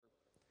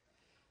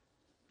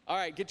All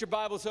right, get your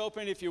Bibles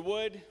open if you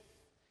would.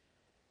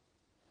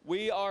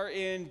 We are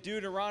in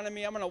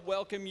Deuteronomy. I'm going to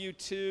welcome you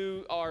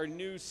to our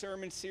new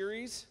sermon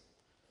series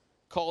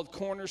called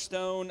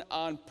Cornerstone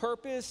on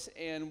Purpose,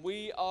 and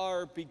we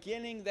are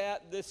beginning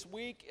that this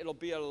week. It'll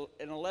be an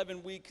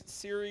 11-week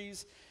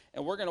series,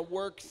 and we're going to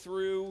work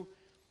through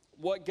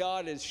what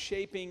God is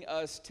shaping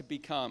us to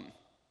become.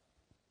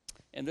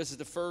 And this is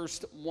the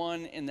first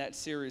one in that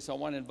series. So I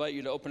want to invite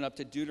you to open up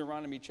to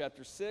Deuteronomy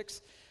chapter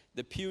 6.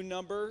 The pew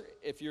number,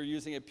 if you're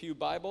using a pew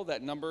Bible,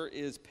 that number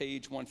is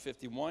page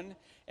 151.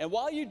 And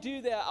while you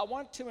do that, I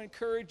want to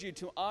encourage you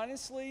to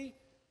honestly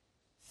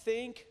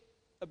think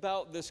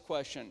about this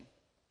question.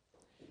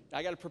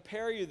 I got to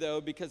prepare you,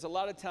 though, because a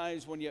lot of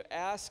times when you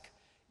ask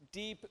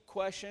deep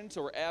questions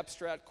or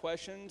abstract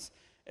questions,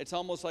 it's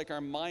almost like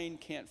our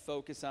mind can't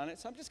focus on it.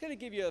 So I'm just going to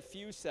give you a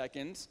few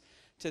seconds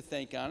to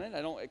think on it.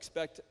 I don't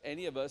expect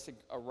any of us to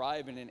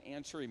arrive in an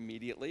answer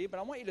immediately, but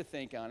I want you to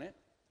think on it.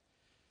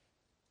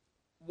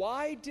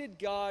 Why did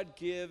God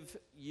give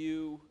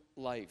you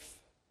life?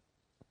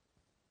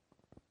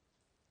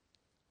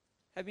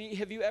 Have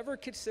you ever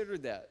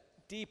considered that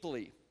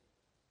deeply?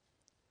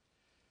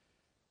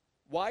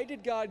 Why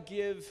did God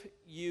give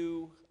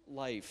you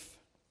life?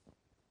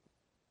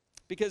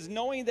 Because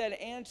knowing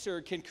that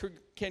answer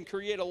can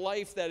create a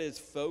life that is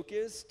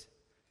focused,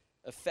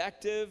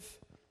 effective,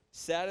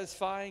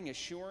 satisfying,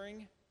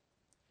 assuring.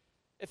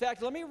 In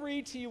fact, let me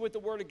read to you what the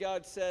Word of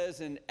God says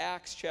in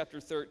Acts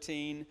chapter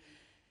 13.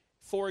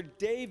 For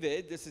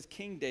David, this is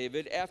King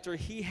David, after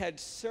he had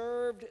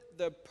served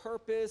the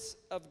purpose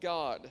of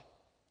God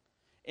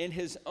in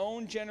his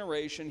own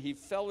generation, he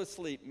fell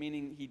asleep,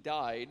 meaning he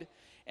died,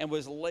 and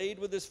was laid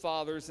with his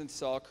fathers and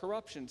saw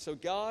corruption. So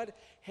God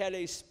had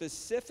a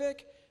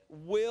specific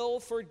will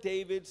for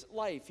David's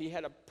life. He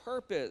had a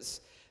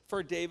purpose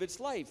for David's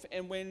life.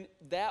 And when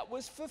that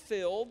was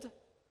fulfilled,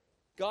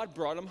 God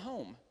brought him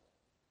home.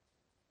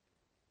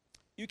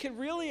 You can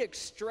really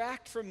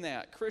extract from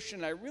that.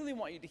 Christian, I really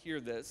want you to hear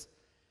this.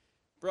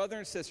 Brother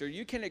and sister,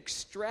 you can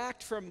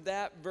extract from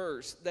that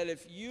verse that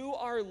if you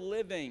are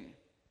living,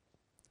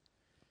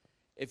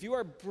 if you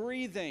are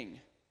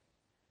breathing,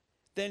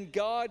 then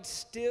God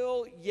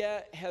still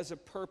yet has a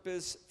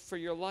purpose for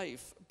your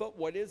life. But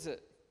what is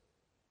it?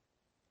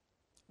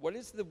 What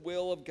is the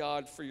will of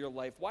God for your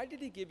life? Why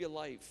did he give you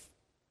life?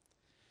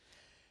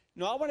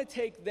 Now, I want to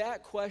take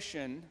that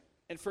question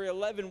and for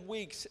 11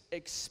 weeks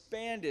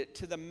expand it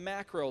to the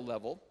macro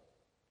level,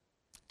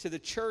 to the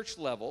church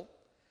level.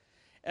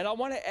 And I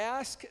want to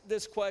ask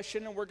this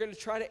question, and we're going to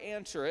try to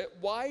answer it.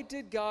 Why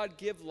did God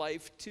give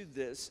life to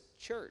this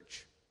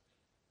church?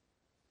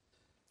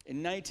 In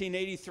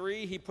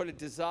 1983, he put a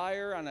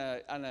desire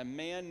on a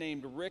man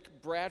named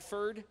Rick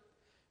Bradford,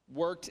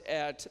 worked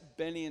at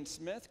Benny and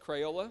Smith,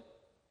 Crayola,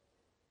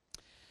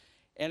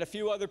 and a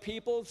few other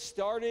people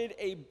started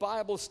a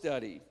Bible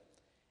study.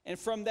 And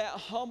from that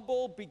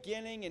humble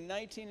beginning in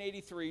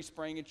 1983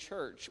 sprang a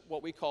church,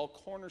 what we call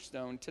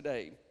Cornerstone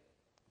today.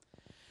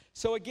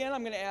 So again, I'm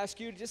going to ask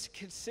you to just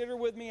consider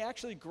with me,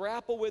 actually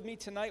grapple with me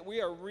tonight.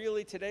 We are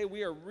really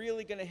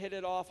going to hit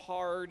it off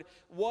hard.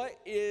 What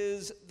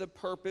is the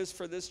purpose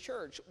for this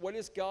church? What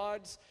is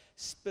God's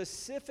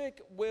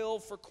specific will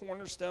for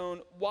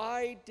Cornerstone?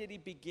 Why did he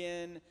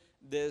begin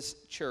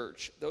this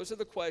church? Those are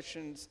the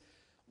questions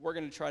we're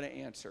going to try to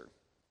answer.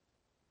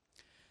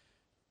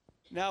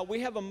 Now, we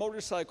have a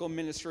motorcycle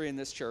ministry in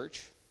this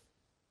church,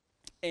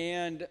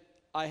 and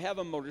I have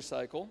a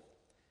motorcycle,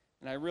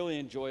 and I really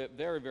enjoy it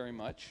very, very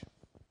much.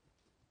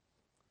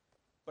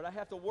 But I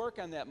have to work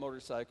on that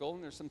motorcycle,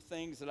 and there's some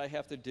things that I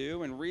have to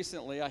do. And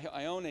recently,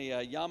 I own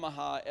a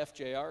Yamaha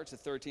FJR. It's a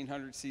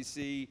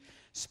 1,300cc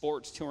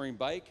sports touring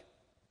bike.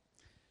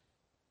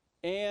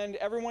 And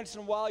every once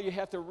in a while, you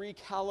have to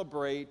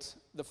recalibrate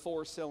the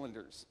 4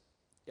 cylinders.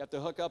 You have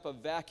to hook up a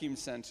vacuum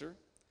sensor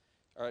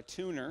or a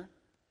tuner.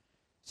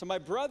 So my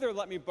brother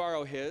let me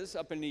borrow his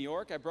up in New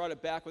York. I brought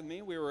it back with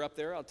me. We were up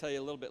there. I'll tell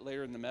you a little bit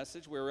later in the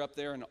message. We were up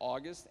there in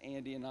August,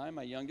 Andy and I,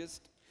 my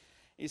youngest.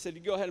 He said,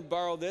 you go ahead and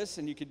borrow this,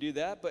 and you could do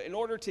that. But in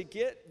order to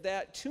get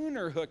that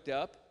tuner hooked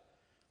up,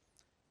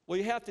 well,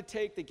 you have to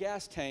take the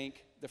gas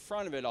tank, the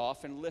front of it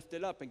off, and lift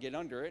it up and get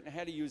under it. And I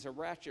had to use a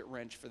ratchet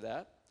wrench for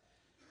that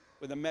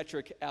with a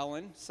metric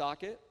Allen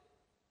socket.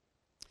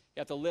 You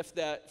have to lift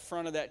that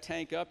front of that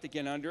tank up to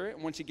get under it.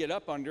 And once you get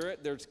up under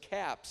it, there's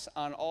caps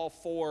on all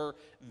 4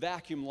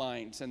 vacuum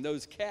lines. And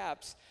those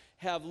caps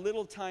have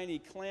little tiny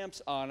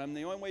clamps on them.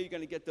 The only way you're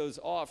going to get those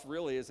off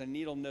really is a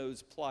needle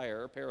nose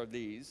plier, a pair of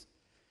these.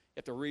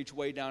 You have to reach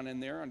way down in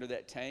there under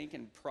that tank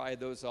and pry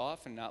those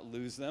off and not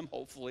lose them,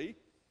 hopefully,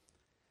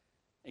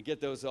 and get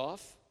those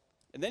off.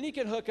 And then you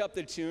can hook up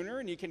the tuner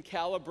and you can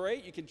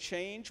calibrate. You can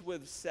change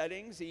with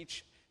settings.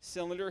 Each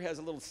cylinder has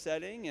a little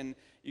setting, and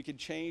you can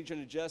change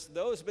and adjust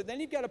those. But then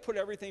you've got to put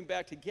everything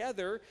back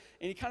together,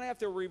 and you kind of have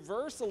to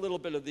reverse a little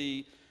bit of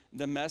the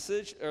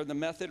message, or the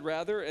method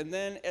rather. And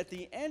then at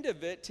the end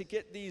of it, to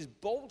get these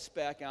bolts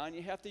back on,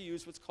 you have to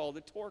use what's called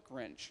a torque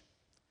wrench.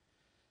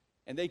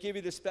 And they give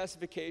you the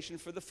specification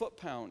for the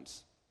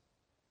foot-pounds.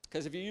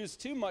 Because if you use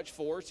too much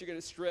force, you're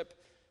going to strip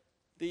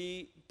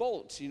the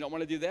bolts. You don't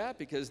want to do that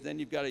because then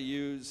you've got to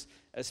use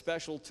a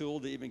special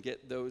tool to even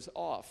get those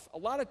off. A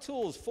lot of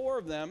tools, 4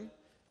 of them,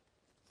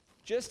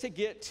 just to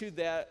get to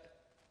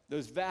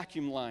those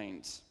vacuum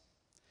lines.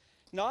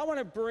 Now I want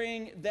to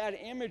bring that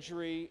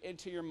imagery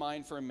into your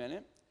mind for a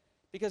minute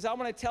because I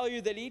want to tell you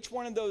that each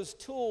one of those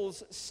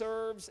tools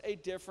serves a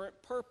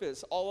different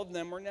purpose. All of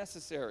them are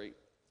necessary.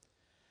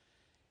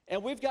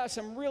 And we've got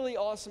some really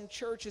awesome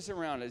churches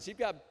around us. You've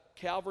got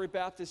Calvary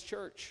Baptist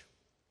Church.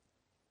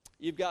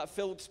 You've got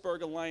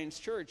Phillipsburg Alliance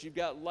Church. You've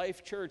got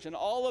Life Church. And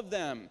all of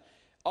them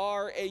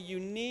are a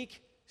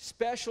unique,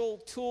 special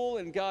tool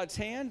in God's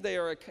hand. They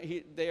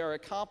are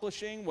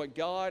accomplishing what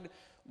God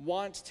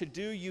wants to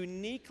do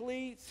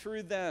uniquely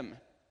through them.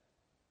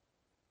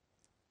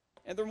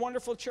 And they're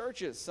wonderful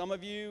churches. Some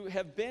of you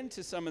have been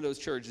to some of those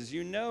churches.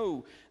 You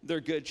know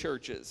they're good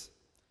churches.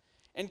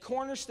 And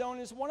Cornerstone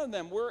is one of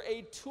them. We're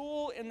a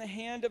tool in the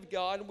hand of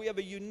God, and we have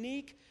a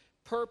unique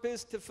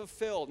purpose to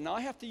fulfill. Now,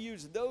 I have to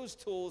use those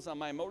tools on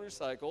my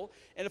motorcycle,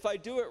 and if I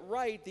do it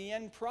right, the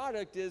end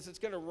product is it's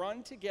going to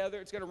run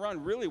together. It's going to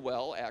run really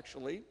well,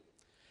 actually.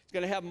 It's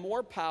going to have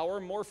more power,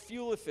 more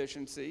fuel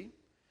efficiency.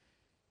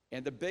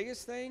 And the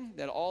biggest thing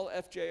that all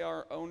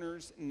FJR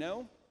owners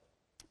know,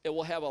 it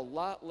will have a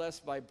lot less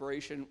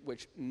vibration,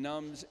 which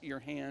numbs your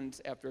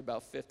hands after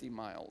about 50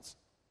 miles.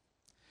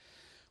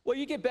 Well,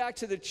 you get back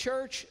to the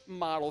church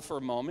model for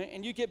a moment,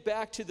 and you get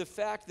back to the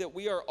fact that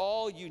we are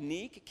all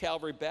unique.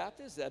 Calvary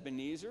Baptist,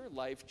 Ebenezer,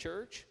 Life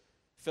Church,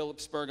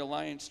 Phillipsburg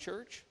Alliance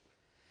Church.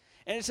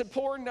 And it's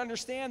important to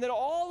understand that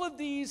all of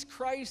these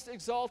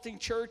Christ-exalting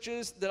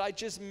churches that I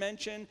just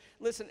mentioned,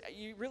 listen,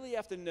 you really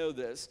have to know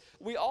this.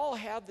 We all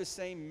have the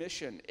same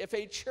mission. If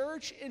a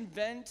church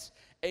invents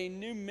a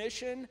new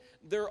mission,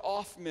 they're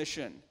off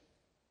mission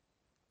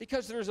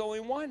because there's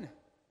only one.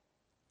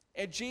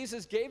 And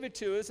Jesus gave it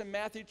to us in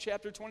Matthew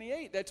chapter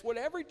 28. That's what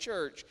every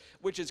church,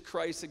 which is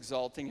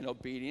Christ-exalting and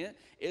obedient,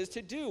 is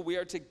to do. We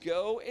are to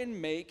go and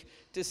make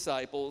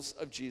disciples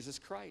of Jesus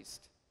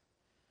Christ.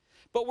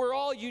 But we're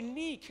all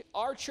unique.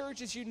 Our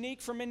church is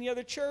unique from any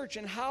other church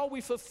and how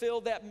we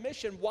fulfill that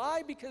mission.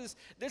 Why? Because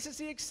this is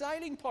the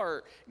exciting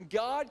part.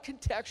 God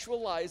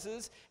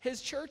contextualizes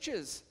his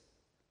churches.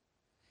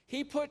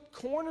 He put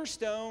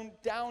Cornerstone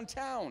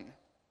downtown.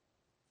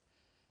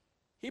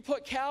 He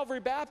put Calvary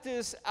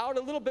Baptist out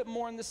a little bit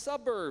more in the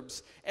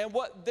suburbs. And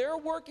what they're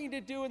working to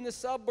do in the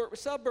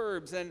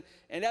suburbs and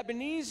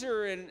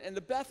Ebenezer and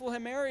the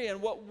Bethlehem area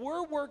and what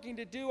we're working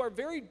to do are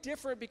very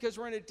different because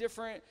we're in a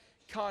different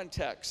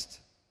context.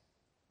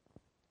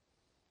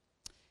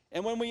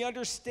 And when we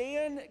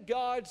understand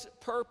God's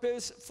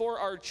purpose for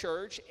our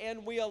church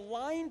and we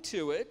align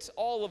to it,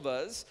 all of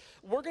us,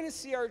 we're going to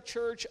see our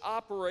church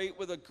operate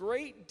with a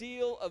great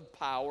deal of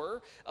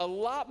power, a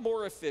lot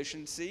more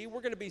efficiency.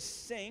 We're going to be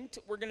synced.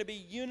 We're going to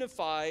be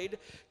unified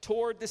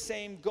toward the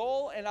same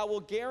goal. And I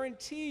will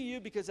guarantee you,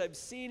 because I've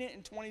seen it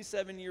in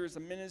 27 years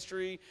of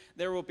ministry,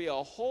 there will be a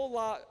whole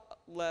lot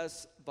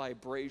less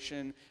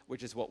vibration,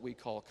 which is what we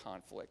call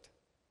conflict.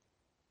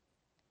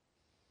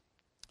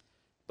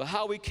 But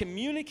how we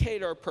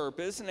communicate our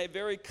purpose in a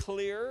very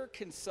clear,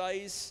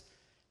 concise,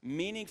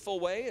 meaningful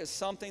way is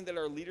something that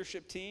our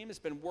leadership team has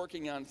been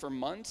working on for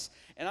months.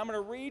 And I'm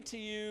going to read to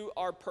you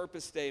our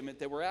purpose statement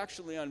that we're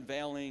actually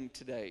unveiling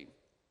today.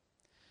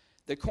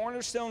 The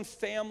Cornerstone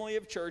family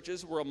of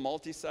churches, we're a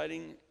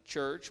multi-siting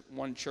church,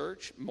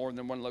 more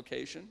than one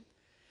location,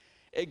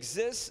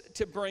 exists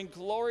to bring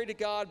glory to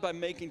God by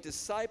making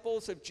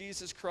disciples of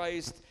Jesus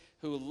Christ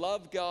who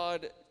love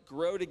God,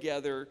 grow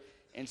together,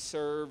 and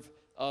serve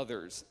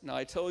others. Now,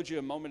 I told you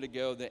a moment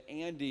ago that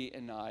Andy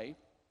and I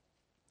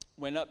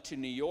went up to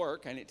New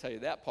York. I didn't tell you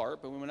that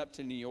part, but we went up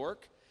to New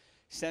York,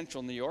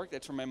 central New York.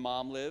 That's where my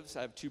mom lives.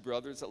 I have 2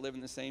 brothers that live in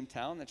the same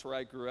town. That's where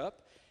I grew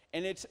up.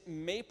 And it's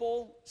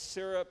maple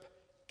syrup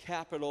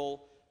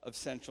capital of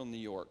central New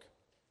York.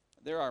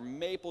 There are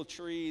maple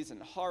trees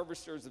and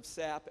harvesters of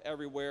sap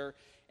everywhere.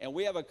 And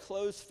we have a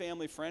close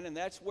family friend, and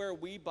that's where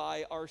we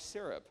buy our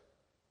syrup.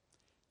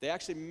 They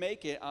actually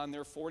make it on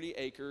their 40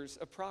 acres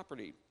of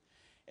property.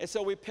 And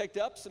so we picked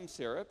up some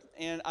syrup,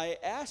 and I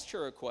asked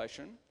her a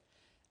question.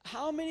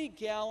 How many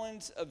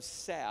gallons of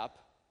sap,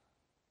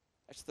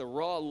 that's the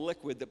raw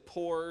liquid that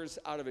pours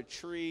out of a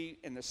tree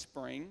in the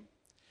spring,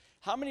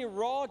 how many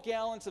raw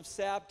gallons of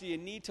sap do you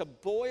need to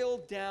boil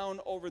down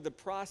over the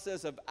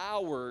process of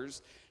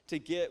hours to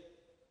get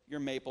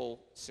your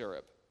maple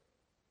syrup?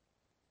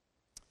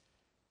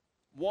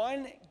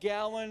 1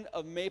 gallon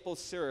of maple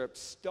syrup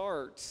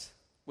starts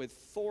with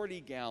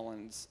 40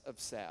 gallons of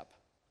sap.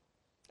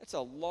 That's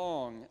a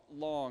long,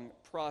 long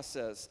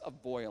process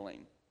of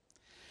boiling.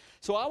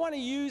 So I want to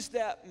use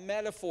that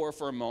metaphor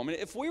for a moment.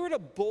 If we were to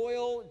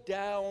boil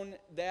down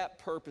that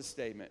purpose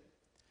statement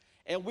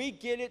and we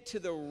get it to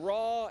the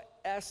raw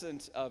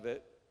essence of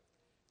it,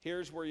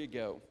 here's where you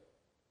go.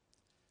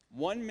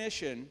 One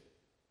mission,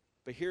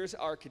 but here's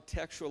our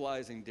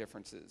contextualizing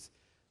differences.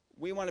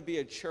 We want to be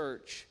a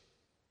church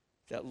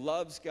that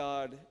loves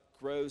God,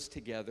 grows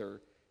together,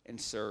 and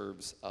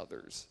serves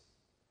others.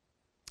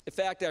 In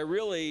fact, I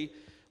really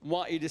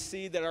want you to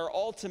see that our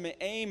ultimate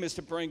aim is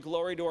to bring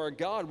glory to our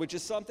God, which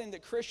is something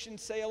that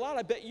Christians say a lot.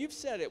 I bet you've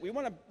said it. We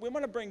want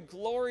to bring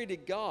glory to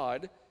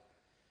God.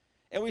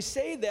 And we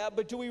say that,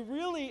 but do we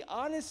really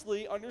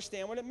honestly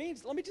understand what it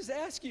means? Let me just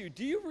ask you,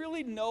 do you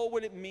really know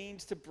what it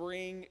means to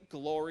bring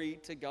glory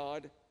to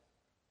God?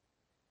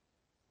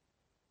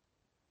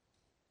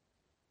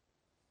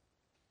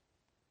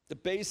 The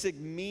basic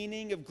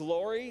meaning of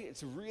glory,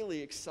 it's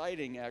really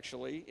exciting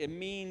actually. It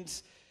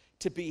means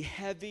to be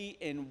heavy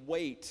in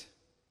weight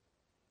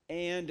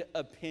and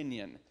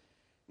opinion.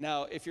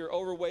 Now, if you're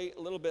overweight,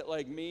 a little bit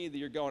like me, that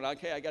you're going,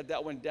 okay, I got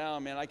that one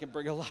down, man, I can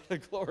bring a lot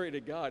of glory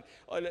to God.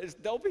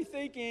 Don't be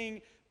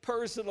thinking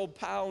personal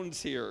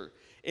pounds here.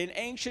 In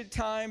ancient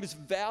times,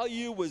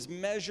 value was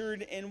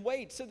measured in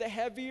weight. So the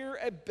heavier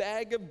a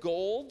bag of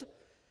gold,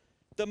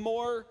 the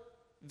more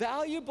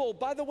valuable.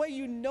 By the way,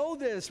 you know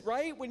this,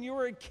 right? When you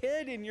were a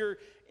kid and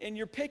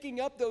you're picking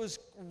up those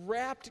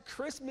wrapped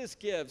Christmas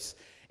gifts,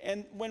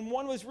 and when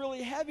one was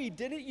really heavy,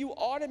 didn't you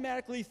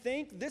automatically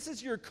think, this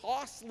is your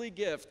costly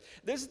gift?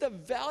 This is the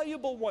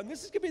valuable one.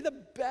 This is going to be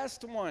the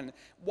best one.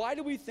 Why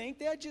do we think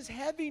that? Just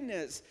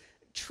heaviness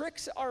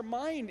tricks our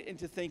mind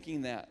into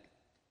thinking that.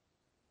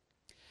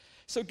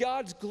 So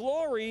God's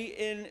glory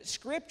in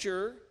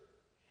Scripture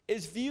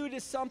is viewed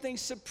as something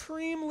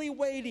supremely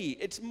weighty.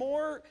 It's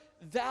more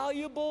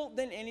valuable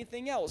than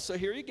anything else. So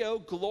here you go.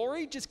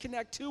 Glory, just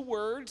connect two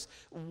words,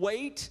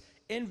 weight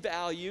and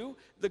value.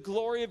 The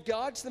glory of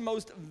God's the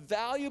most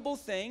valuable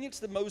thing. It's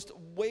the most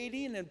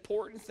weighty and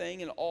important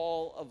thing in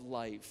all of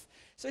life.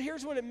 So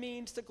here's what it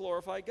means to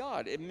glorify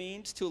God. It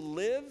means to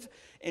live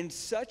in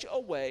such a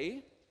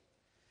way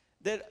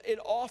that it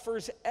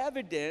offers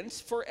evidence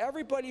for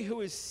everybody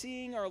who is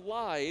seeing our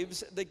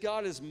lives that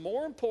God is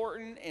more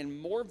important and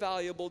more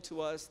valuable to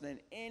us than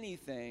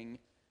anything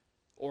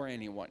or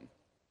anyone.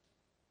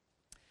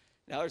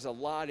 Now, there's a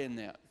lot in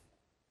that.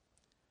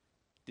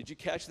 Did you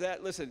catch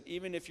that? Listen,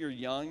 even if you're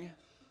young,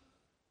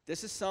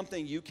 this is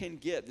something you can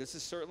get. This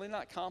is certainly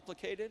not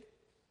complicated,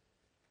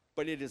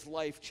 but it is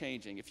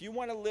life-changing. If you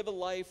want to live a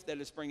life that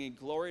is bringing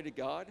glory to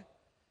God,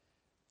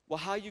 well,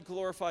 how you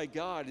glorify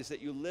God is that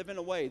you live in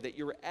a way that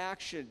your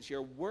actions,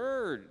 your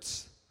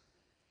words,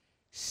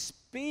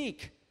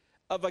 speak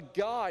of a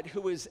God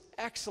who is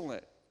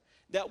excellent.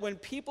 That when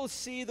people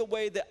see the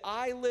way that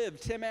I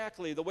live, Tim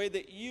Ackley, the way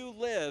that you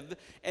live,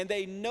 and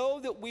they know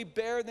that we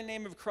bear the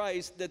name of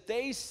Christ, that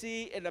they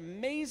see an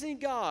amazing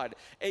God,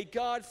 a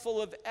God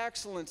full of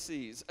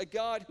excellencies, a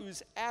God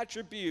whose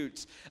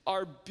attributes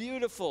are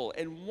beautiful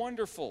and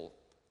wonderful.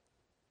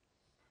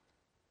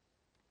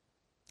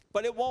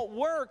 But it won't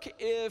work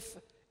if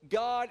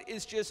God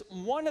is just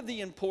one of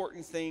the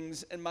important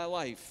things in my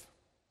life.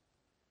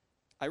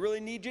 I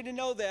really need you to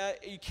know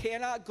that. You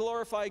cannot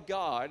glorify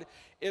God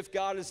if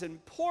God is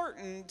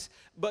important,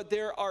 but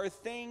there are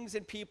things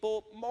and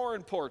people more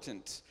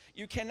important.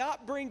 You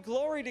cannot bring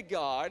glory to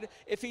God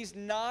if he's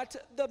not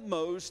the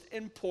most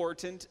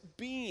important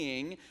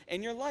being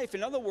in your life.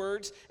 In other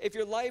words, if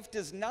your life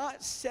does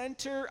not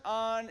center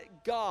on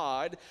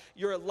God,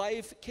 your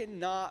life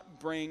cannot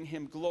bring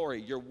him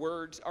glory. Your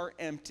words are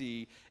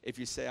empty if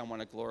you say, I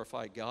want to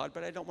glorify God,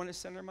 but I don't want to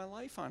center my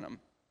life on him.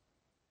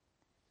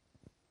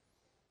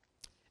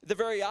 The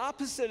very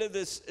opposite of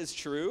this is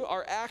true.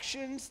 Our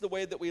actions, the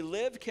way that we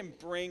live, can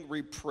bring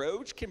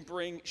reproach, can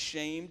bring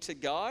shame to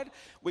God.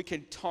 We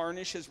can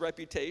tarnish his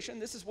reputation.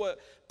 This is what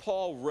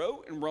Paul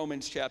wrote in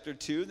Romans chapter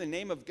 2. The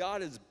name of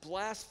God is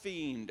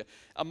blasphemed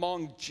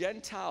among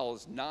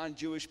Gentiles,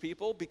 non-Jewish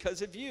people,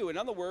 because of you. In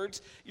other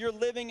words, you're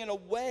living in a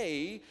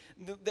way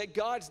that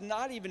God's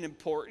not even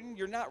important.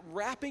 You're not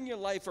wrapping your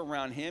life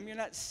around him. You're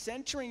not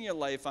centering your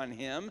life on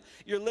him.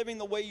 You're living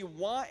the way you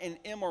want in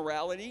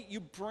immorality.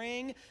 You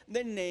bring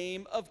the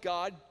name of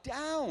God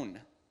down.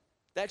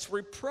 That's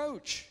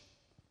reproach.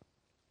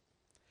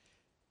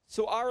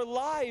 So our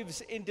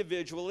lives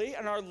individually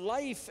and our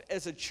life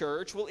as a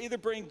church will either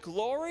bring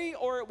glory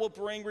or it will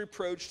bring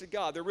reproach to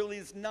God. There really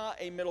is not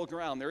a middle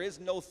ground. There is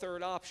no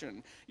third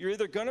option. You're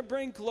either going to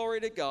bring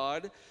glory to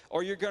God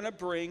or you're going to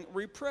bring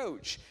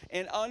reproach.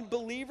 And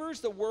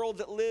unbelievers, the world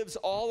that lives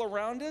all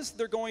around us,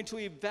 they're going to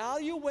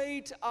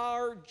evaluate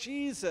our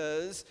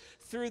Jesus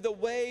through the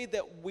way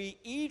that we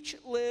each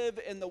live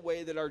and the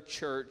way that our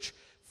church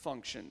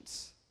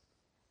functions.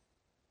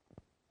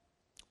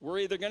 We're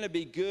either going to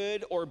be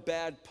good or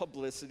bad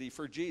publicity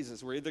for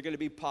Jesus. We're either going to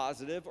be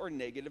positive or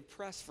negative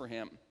press for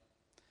him.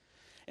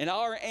 And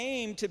our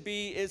aim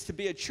is to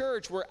be a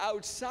church where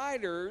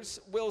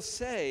outsiders will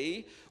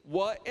say,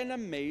 what an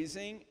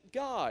amazing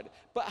God.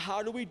 But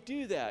how do we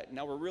do that?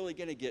 Now we're really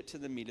going to get to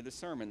the meat of the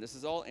sermon. This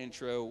is all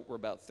intro. We're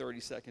about 30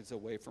 seconds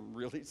away from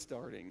really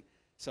starting.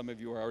 Some of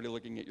you are already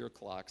looking at your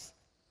clocks.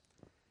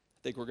 I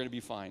think we're going to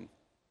be fine.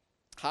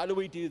 How do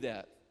we do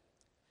that?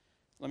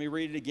 Let me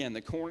read it again.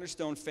 The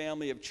Cornerstone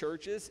family of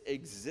churches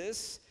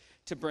exists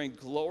to bring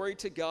glory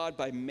to God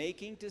by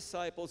making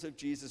disciples of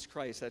Jesus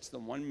Christ. That's the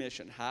one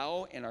mission.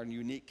 How? In our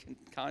unique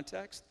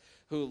context,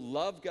 who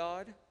love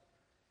God,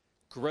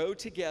 grow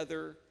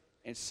together,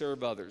 and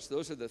serve others.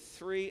 Those are the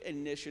three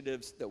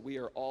initiatives that we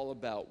are all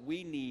about.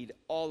 We need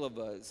all of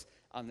us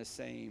on the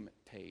same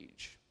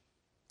page.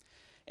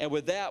 And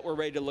with that, we're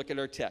ready to look at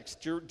our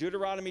text.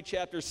 Deuteronomy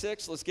chapter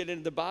 6, let's get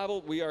into the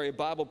Bible. We are a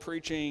Bible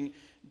preaching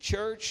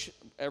church.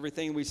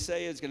 Everything we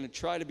say is going to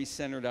try to be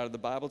centered out of the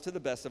Bible to the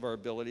best of our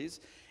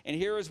abilities. And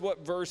here is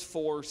what verse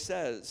 4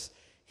 says.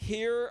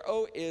 Hear,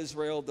 O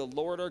Israel, the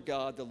Lord our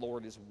God, the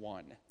Lord is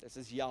one. This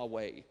is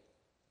Yahweh.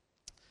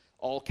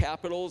 All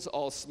capitals,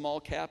 all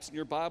small caps in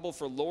your Bible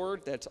for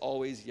Lord, that's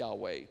always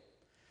Yahweh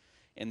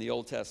in the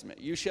Old Testament.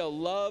 You shall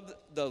love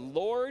the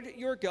Lord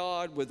your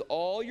God with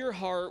all your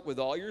heart, with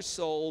all your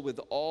soul, with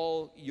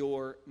all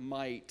your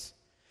might.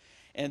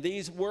 And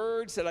these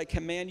words that I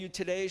command you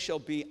today shall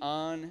be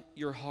on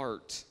your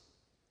heart.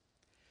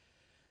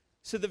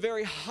 So the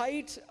very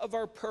height of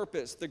our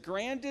purpose, the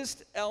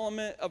grandest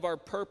element of our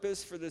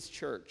purpose for this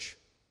church,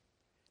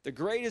 the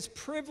greatest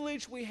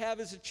privilege we have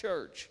as a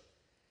church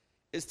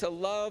is to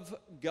love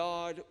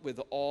God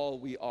with all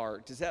we are.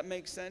 Does that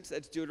make sense?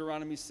 That's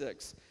Deuteronomy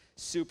 6.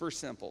 Super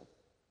simple.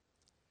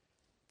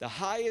 The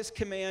highest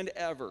command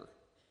ever,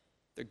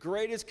 the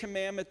greatest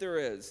commandment there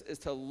is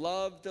to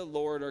love the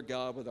Lord our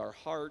God with our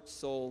heart,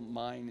 soul,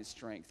 mind, and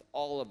strength.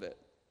 All of it.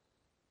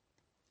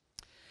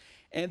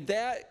 And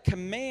that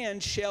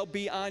command shall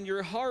be on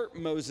your heart,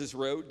 Moses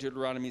wrote,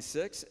 Deuteronomy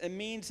 6. It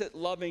means that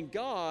loving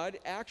God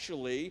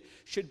actually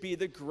should be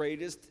the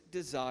greatest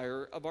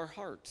desire of our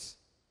hearts.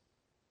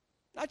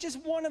 Not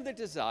just one of the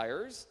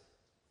desires.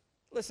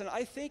 Listen,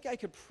 I think I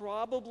could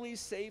probably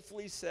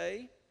safely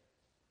say,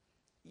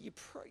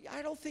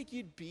 I don't think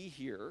you'd be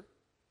here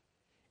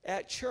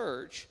at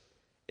church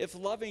if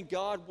loving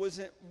God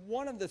wasn't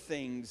one of the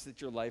things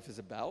that your life is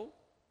about.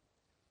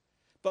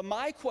 But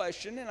my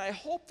question, and I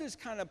hope this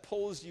kind of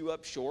pulls you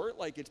up short,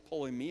 like it's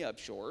pulling me up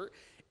short,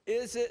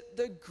 is it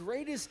the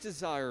greatest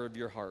desire of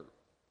your heart?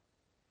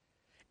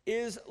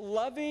 Is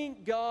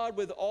loving God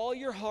with all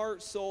your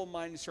heart, soul,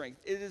 mind, and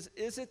strength,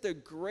 is it the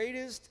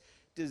greatest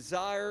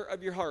desire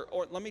of your heart?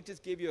 Or let me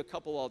just give you a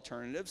couple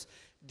alternatives.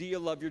 Do you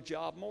love your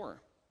job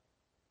more?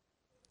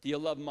 Do you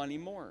love money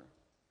more?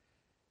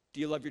 Do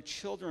you love your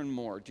children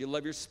more? Do you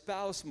love your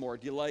spouse more?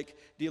 Do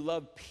you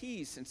love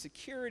peace and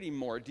security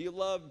more? Do you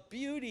love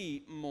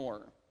beauty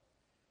more?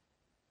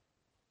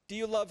 Do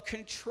you love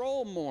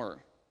control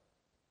more?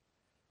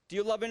 Do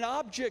you love an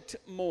object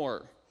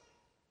more?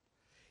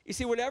 You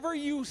see, whatever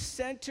you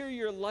center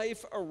your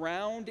life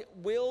around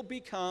will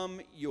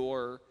become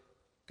your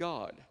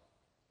God.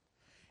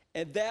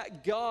 And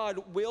that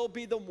God will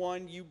be the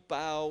one you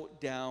bow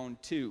down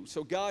to.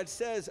 So God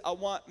says, I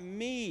want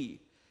me.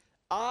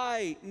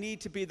 I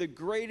need to be the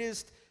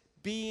greatest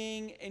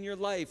being in your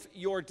life.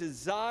 Your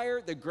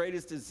desire, the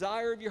greatest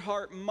desire of your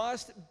heart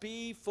must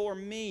be for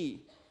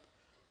me.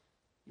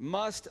 You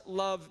must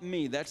love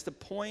me. That's the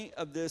point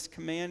of this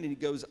command, and he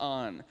goes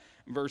on.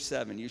 Verse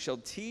 7, you shall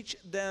teach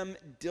them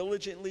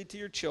diligently to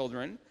your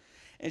children,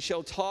 and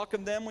shall talk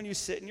of them when you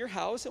sit in your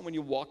house, and when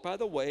you walk by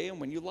the way, and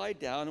when you lie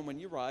down, and when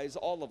you rise,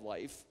 all of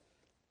life.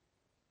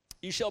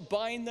 You shall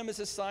bind them as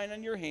a sign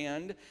on your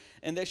hand,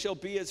 and they shall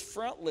be as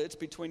frontlets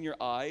between your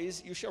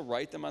eyes. You shall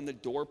write them on the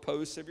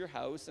doorposts of your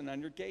house and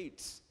on your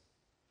gates.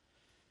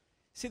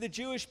 See, the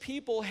Jewish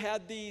people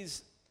had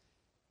these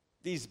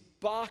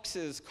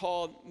boxes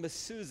called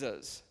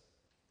mezuzahs.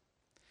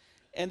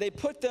 And they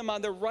put them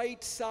on the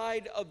right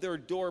side of their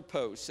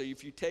doorpost. So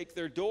if you take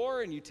their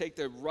door and you take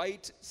the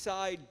right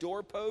side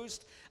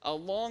doorpost,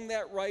 along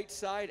that right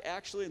side,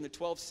 actually in the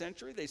 12th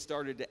century, they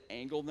started to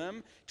angle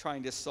them,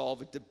 trying to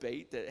solve a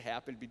debate that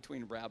happened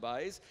between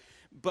rabbis.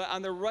 But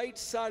on the right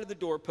side of the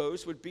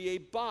doorpost would be a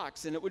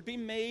box, and it would be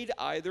made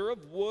either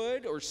of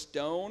wood or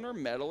stone or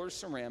metal or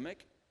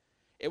ceramic.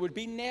 It would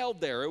be nailed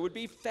there. It would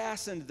be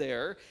fastened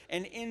there.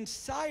 And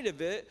inside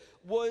of it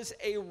was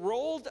a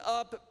rolled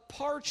up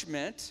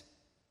parchment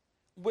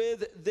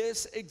with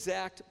this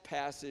exact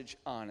passage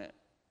on it: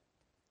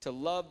 to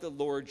love the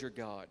Lord your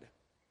God.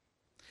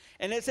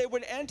 And as they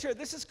would enter,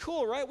 this is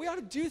cool, right? We ought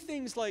to do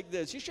things like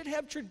this. You should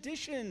have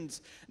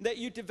traditions that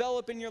you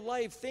develop in your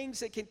life, things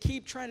that can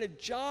keep trying to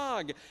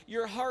jog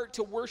your heart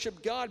to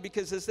worship God,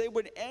 because as they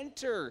would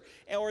enter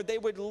or they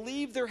would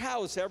leave their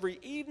house every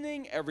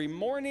evening, every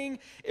morning,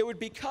 it would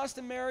be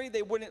customary.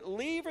 They wouldn't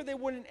leave or they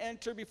wouldn't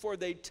enter before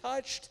they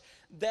touched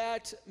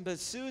that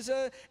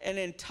mezuzah, and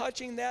in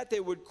touching that, they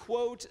would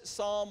quote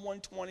Psalm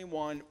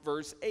 121,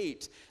 verse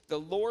 8. The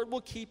Lord will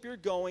keep your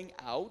going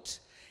out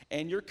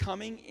and you're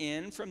coming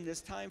in from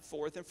this time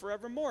forth and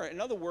forevermore.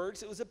 In other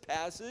words, it was a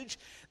passage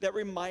that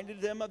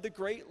reminded them of the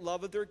great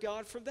love of their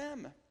God for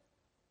them,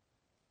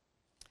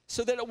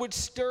 so that it would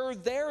stir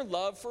their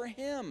love for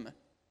him.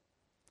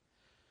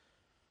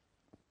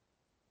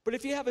 But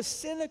if you have a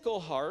cynical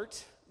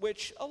heart,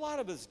 which a lot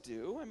of us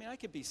do, I mean, I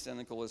could be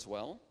cynical as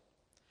well,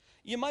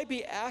 you might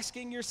be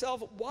asking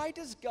yourself, why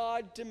does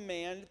God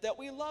demand that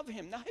we love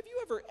him? Now, have you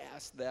ever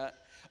asked that?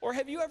 Or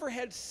have you ever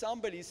had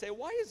somebody say,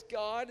 why is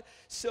God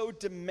so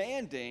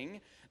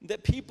demanding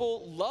that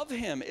people love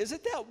him?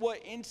 Isn't that what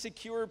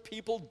insecure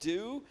people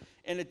do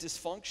in a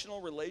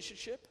dysfunctional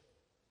relationship?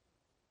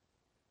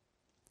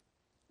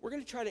 We're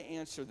going to try to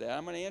answer that.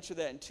 I'm going to answer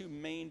that in 2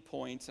 main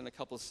points and a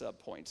couple of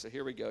sub-points. So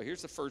here we go.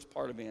 Here's the first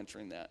part of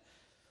answering that.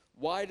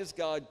 Why does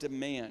God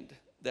demand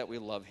that we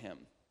love him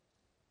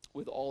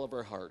with all of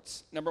our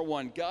hearts? Number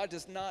 1, God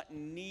does not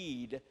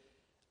need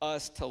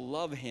us to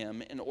love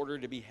him in order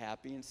to be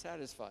happy and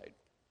satisfied.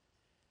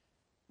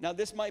 Now,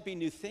 this might be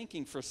new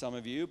thinking for some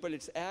of you, but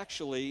it's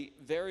actually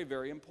very,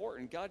 very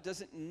important. God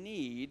doesn't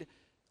need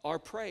our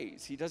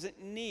praise. He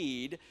doesn't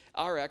need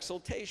our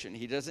exaltation.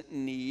 He doesn't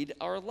need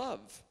our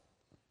love.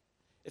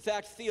 In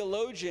fact,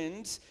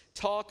 theologians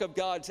talk of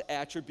God's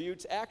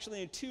attributes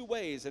actually in 2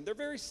 ways, and they're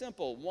very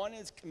simple. One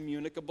is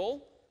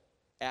communicable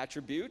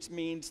attributes,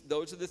 means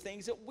those are the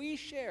things that we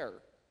share.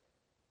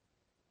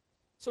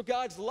 So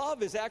God's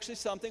love is actually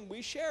something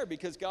we share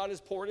because God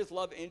has poured his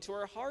love into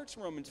our hearts,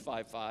 Romans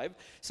 5:5.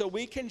 So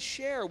we can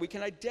share, we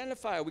can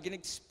identify, we can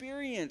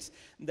experience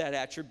that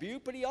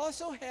attribute, but he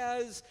also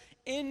has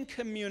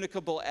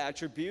incommunicable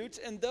attributes,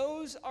 and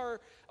those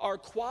are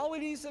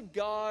qualities of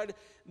God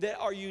that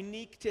are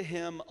unique to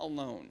him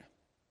alone.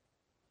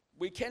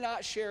 We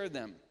cannot share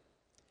them.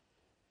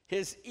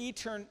 His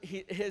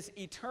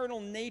eternal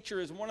nature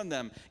is one of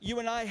them. You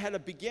and I had a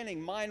beginning.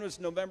 Mine was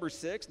November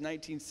 6,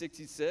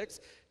 1966.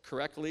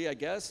 Correctly, I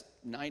guess,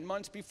 9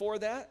 months before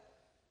that.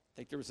 I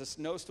think there was a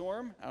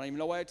snowstorm. I don't even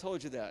know why I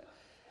told you that.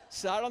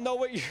 So I don't know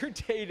what your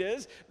date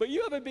is, but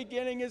you have a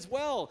beginning as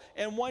well.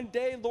 And one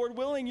day, Lord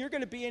willing, you're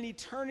going to be in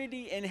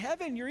eternity in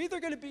heaven. You're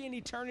either going to be in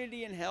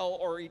eternity in hell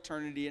or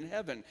eternity in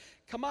heaven.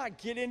 Come on,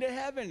 get into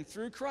heaven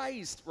through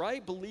Christ,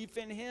 right? Belief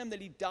in him,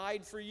 that he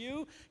died for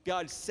you.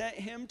 God sent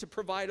him to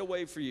provide a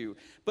way for you.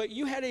 But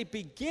you had a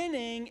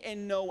beginning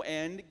and no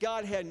end.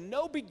 God had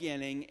no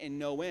beginning and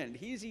no end.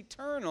 He's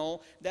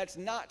eternal. That's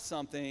not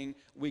something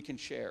we can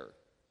share.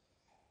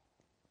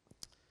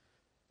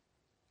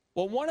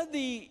 Well, one of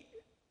the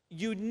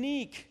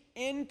unique,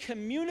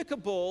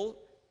 incommunicable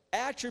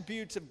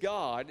attributes of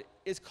God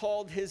is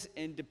called his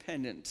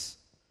independence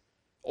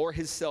or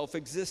his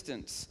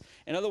self-existence.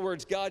 In other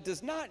words, God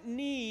does not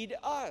need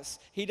us.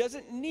 He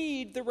doesn't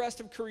need the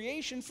rest of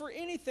creation for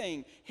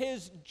anything.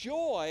 His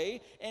joy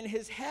and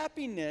his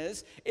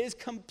happiness is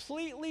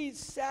completely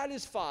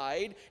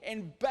satisfied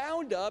and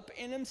bound up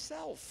in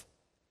himself.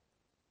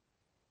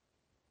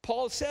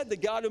 Paul said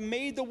that God who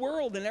made the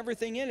world and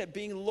everything in it,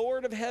 being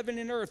Lord of heaven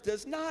and earth,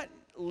 does not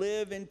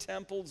live in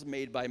temples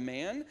made by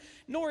man,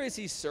 nor is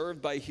he served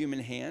by human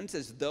hands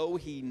as though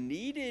he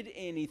needed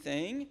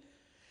anything,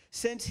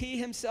 since he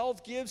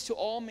himself gives to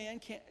all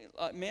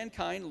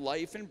mankind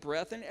life and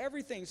breath and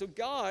everything. So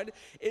God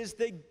is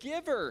the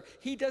giver.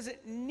 He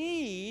doesn't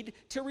need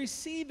to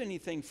receive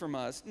anything from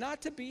us,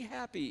 not to be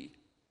happy.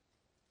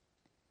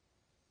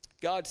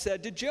 God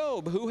said to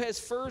Job, "Who has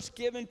first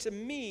given to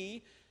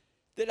me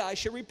that I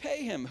should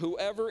repay him?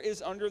 Whoever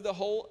is under the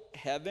whole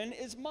heaven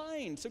is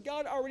mine." So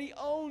God already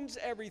owns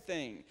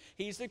everything.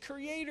 He's the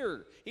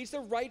creator. He's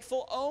the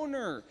rightful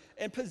owner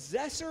and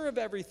possessor of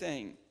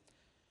everything.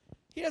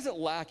 He doesn't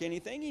lack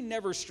anything. He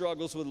never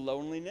struggles with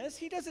loneliness.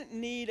 He doesn't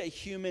need a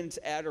human's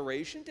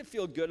adoration to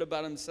feel good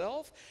about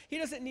himself. He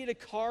doesn't need a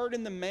card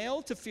in the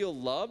mail to feel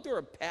loved or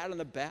a pat on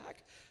the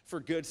back for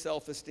good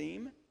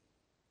self-esteem.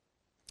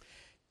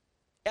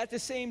 At the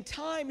same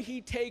time, he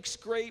takes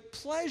great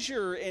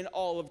pleasure in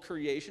all of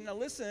creation. Now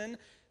listen,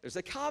 there's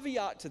a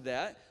caveat to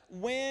that.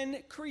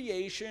 When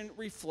creation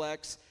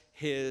reflects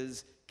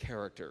his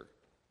character.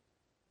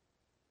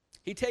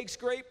 He takes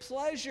great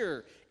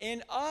pleasure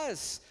in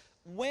us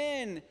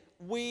when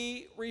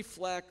we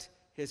reflect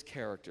his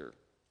character.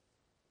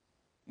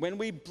 When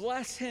we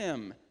bless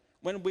him,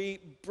 when we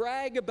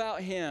brag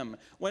about him,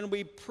 when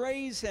we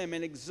praise him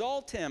and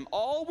exalt him,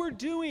 all we're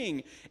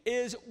doing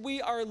is we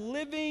are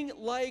living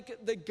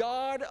like the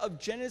God of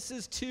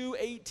Genesis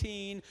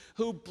 2:18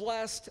 who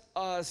blessed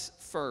us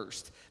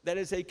first. That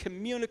is a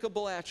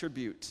communicable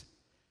attribute,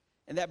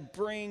 and that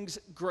brings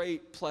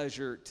great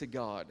pleasure to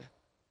God.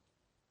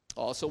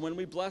 Also, when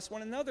we bless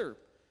one another,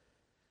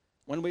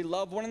 when we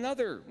love one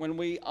another, when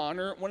we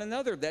honor one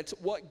another, that's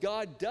what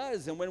God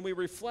does. And when we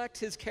reflect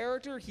his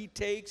character, he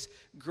takes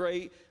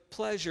great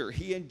pleasure.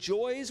 He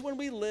enjoys when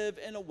we live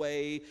in a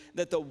way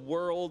that the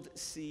world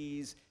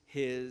sees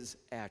his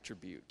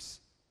attributes.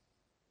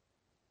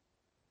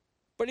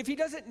 But if he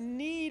doesn't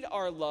need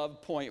our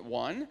love, point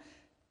 1,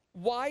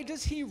 why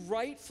does he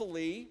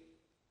rightfully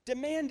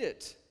demand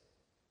it?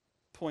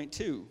 Point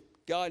 2,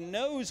 God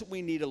knows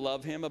we need to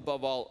love him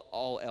above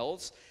all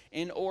else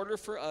in order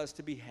for us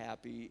to be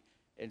happy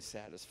and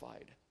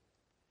satisfied.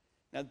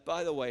 Now,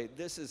 by the way,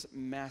 this is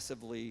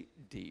massively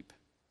deep.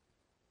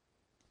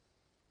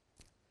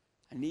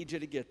 I need you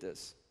to get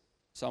this.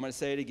 So I'm going to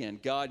say it again.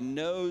 God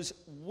knows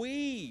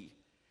we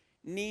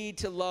need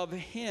to love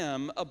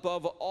him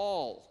above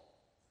all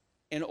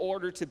in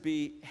order to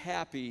be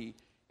happy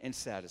and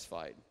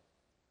satisfied.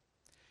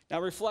 Now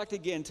reflect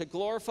again. To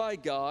glorify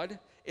God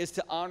is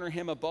to honor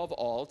him above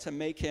all, to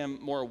make him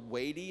more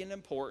weighty in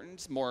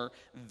importance, more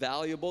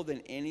valuable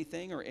than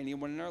anything or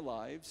anyone in our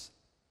lives.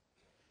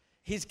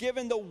 He's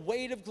given the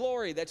weight of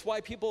glory. That's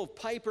why people,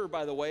 Piper,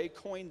 by the way,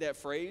 coined that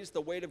phrase, the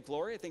weight of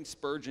glory. I think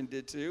Spurgeon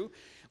did too.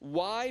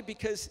 Why?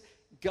 Because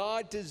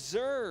God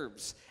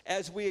deserves,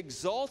 as we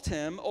exalt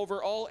him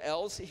over all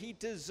else, he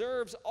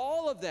deserves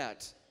all of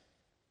that.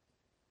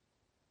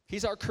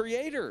 He's our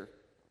creator,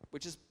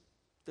 which is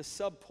the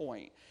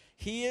subpoint.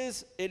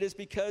 It is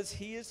because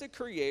he is the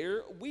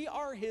creator, we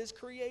are his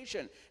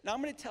creation. Now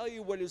I'm going to tell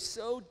you what is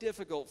so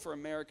difficult for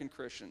American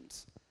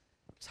Christians.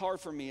 It's hard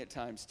for me at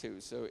times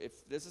too. So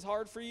if this is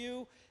hard for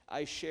you,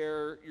 I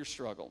share your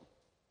struggle.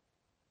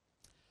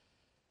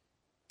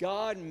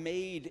 God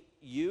made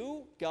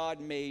you, God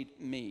made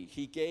me.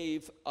 He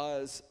gave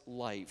us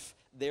life.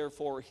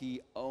 Therefore,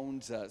 he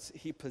owns us.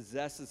 He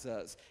possesses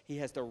us. He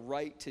has the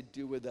right to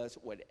do with us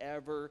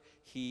whatever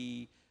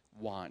he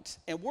wants.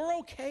 And we're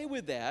okay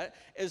with that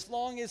as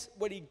long as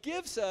what he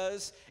gives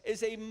us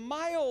is a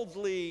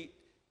mildly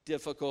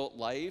difficult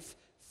life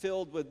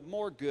filled with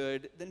more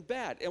good than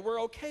bad. And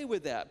we're okay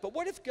with that. But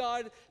what if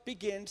God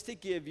begins to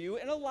give you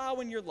and allow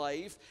in your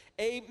life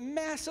a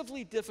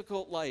massively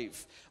difficult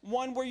life?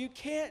 One where you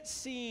can't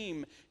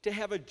seem to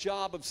have a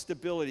job of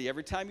stability.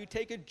 Every time you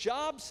take a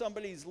job,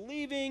 somebody's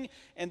leaving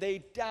and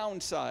they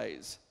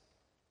downsize.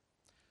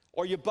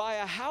 Or you buy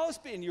a house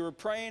and you were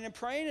praying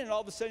and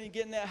all of a sudden you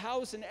get in that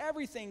house and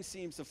everything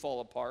seems to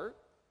fall apart.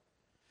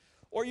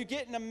 Or you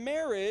get in a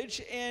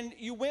marriage and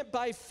you went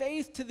by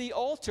faith to the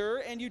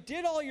altar and you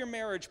did all your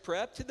marriage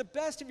prep to the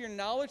best of your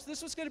knowledge.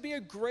 This was going to be a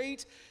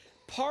great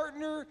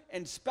partner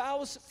and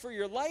spouse for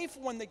your life,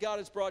 one that God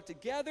has brought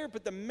together,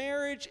 but the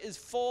marriage is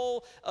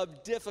full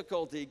of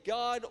difficulty.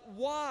 God,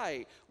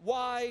 why?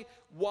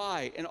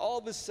 And all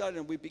of a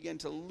sudden we begin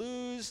to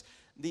lose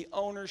the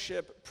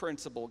ownership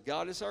principle.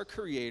 God is our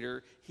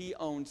creator. He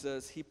owns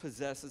us. He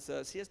possesses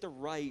us. He has the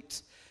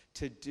right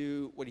to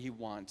do what he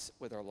wants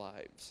with our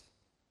lives.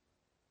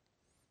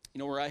 You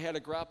know where I had to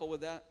grapple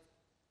with that?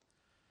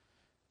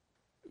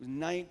 It was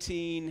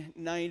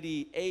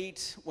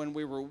 1998 when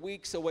we were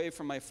weeks away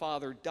from my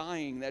father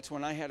dying. That's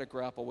when I had to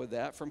grapple with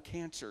that from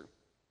cancer.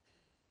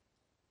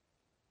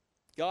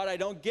 God, I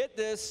don't get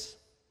this.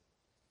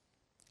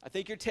 I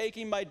think you're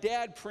taking my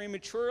dad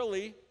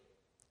prematurely.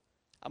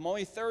 I'm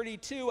only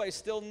 32. I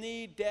still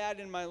need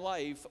dad in my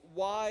life.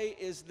 Why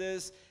is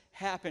this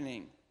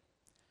happening?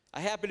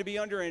 I happen to be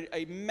under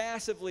a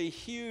massively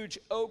huge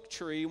oak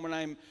tree when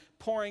I'm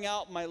pouring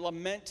out my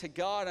lament to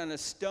God on a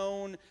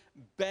stone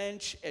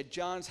bench at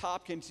Johns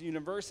Hopkins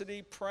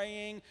University,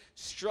 praying,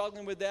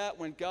 struggling with that,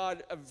 when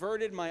God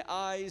averted my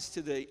eyes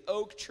to the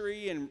oak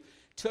tree and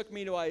took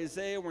me to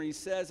Isaiah where he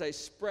says, I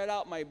spread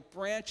out my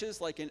branches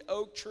like an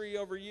oak tree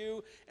over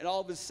you, and all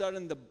of a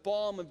sudden the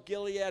balm of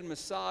Gilead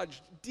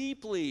massaged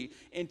deeply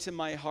into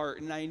my heart.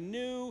 And I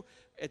knew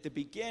at the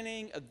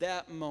beginning of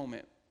that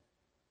moment,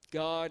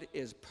 God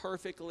is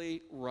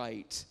perfectly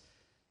right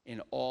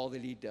in all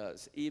that he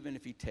does, even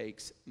if he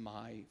takes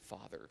my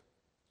father.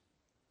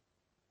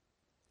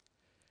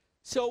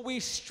 So we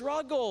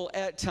struggle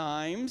at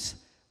times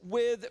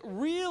with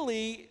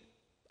really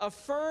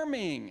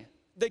affirming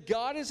that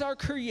God is our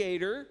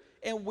creator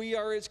and we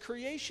are his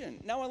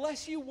creation. Now,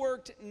 unless you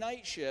worked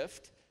night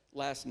shift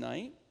last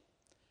night,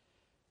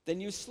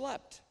 then you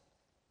slept.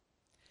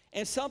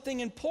 And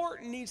something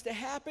important needs to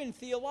happen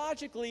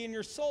theologically in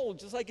your soul,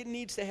 just like it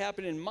needs to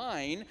happen in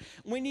mine.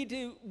 We need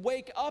to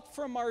wake up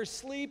from our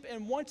sleep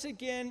and once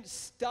again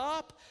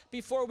stop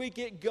before we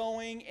get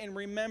going and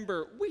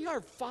remember, we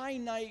are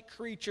finite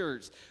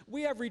creatures.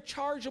 We have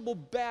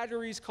rechargeable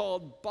batteries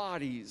called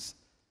bodies.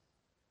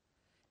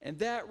 And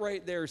that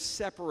right there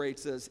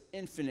separates us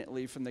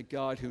infinitely from the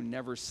God who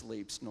never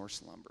sleeps nor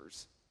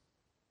slumbers.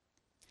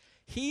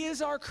 He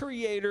is our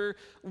creator.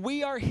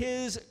 We are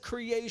his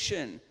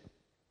creation.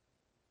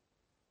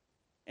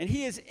 And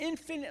he is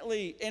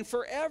infinitely and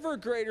forever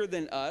greater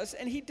than us,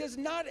 and he does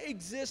not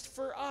exist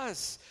for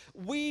us.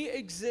 We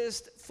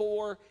exist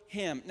for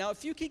him. Now,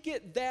 if you could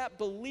get that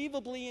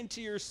believably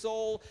into your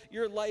soul,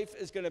 your life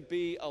is going to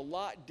be a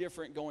lot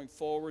different going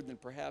forward than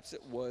perhaps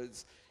it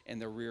was in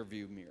the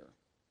rearview mirror.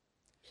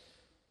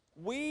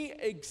 We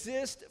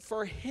exist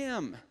for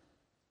him.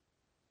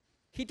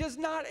 He does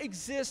not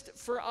exist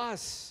for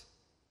us.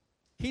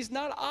 He's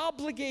not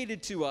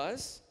obligated to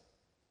us.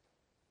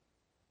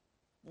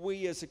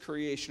 We as a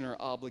creation are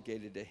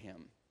obligated to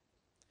him.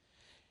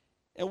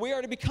 And we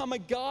are to become a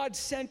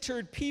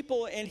God-centered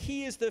people, and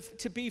he is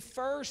to be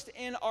first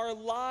in our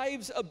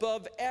lives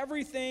above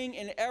everything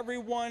and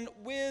everyone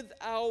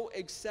without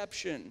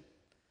exception.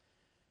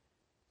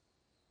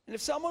 And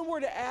if someone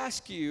were to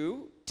ask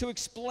you to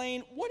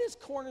explain what is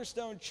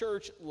Cornerstone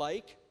Church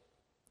like,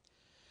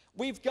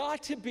 we've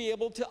got to be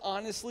able to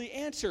honestly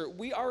answer.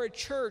 We are a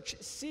church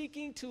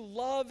seeking to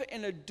love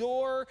and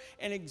adore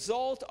and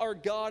exalt our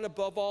God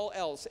above all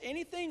else.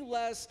 Anything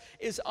less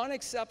is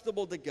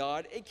unacceptable to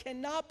God. It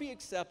cannot be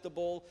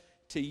acceptable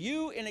to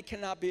you, and it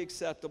cannot be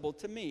acceptable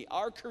to me.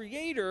 Our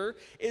Creator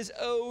is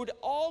owed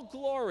all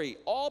glory,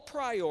 all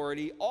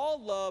priority,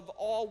 all love,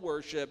 all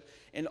worship,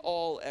 and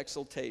all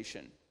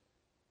exaltation.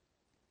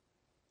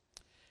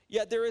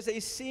 Yet there is a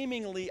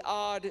seemingly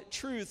odd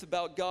truth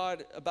about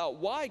God, about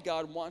why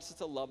God wants us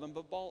to love him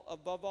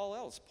above all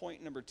else.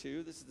 Point number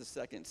 2, this is the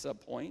second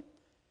subpoint.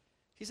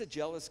 He's a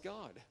jealous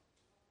God.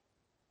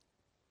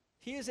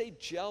 He is a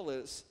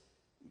jealous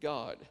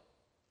God.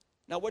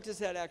 Now, what does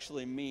that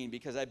actually mean?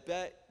 Because I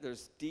bet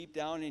there's deep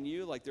down in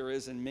you, like there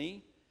is in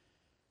me,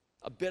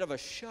 a bit of a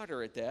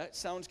shudder at that.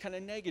 Sounds kind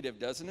of negative,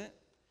 doesn't it?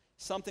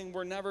 Something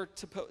we're never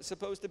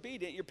supposed to be.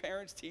 Didn't your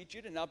parents teach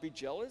you to not be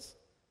jealous?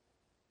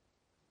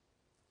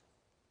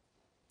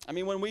 I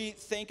mean, when we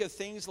think of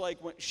things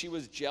like when she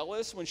was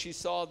jealous when she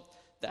saw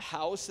the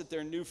house that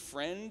their new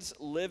friends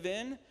live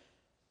in,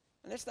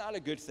 and that's not a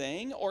good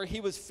thing. Or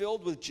he was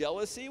filled with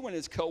jealousy when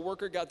his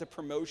coworker got the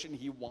promotion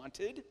he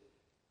wanted.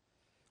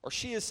 Or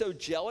she is so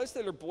jealous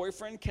that her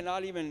boyfriend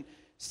cannot even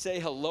say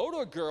hello to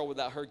a girl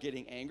without her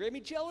getting angry. I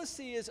mean,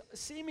 jealousy is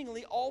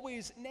seemingly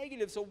always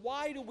negative. So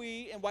why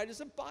does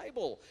the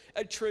Bible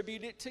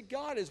attribute it to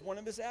God as one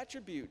of his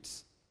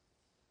attributes?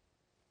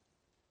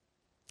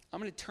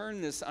 I'm going to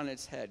turn this on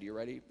its head. You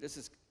ready? This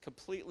is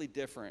completely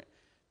different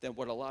than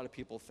what a lot of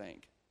people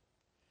think.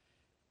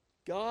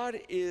 God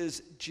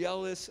is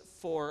jealous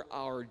for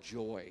our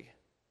joy,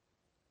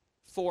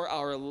 for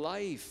our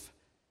life,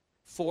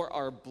 for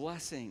our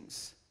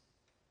blessings.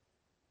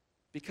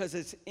 Because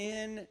it's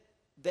in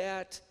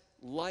that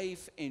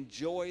life and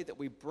joy that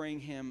we bring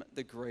him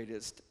the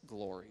greatest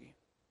glory.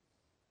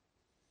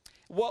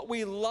 What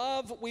we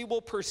love, we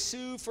will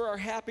pursue for our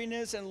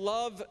happiness,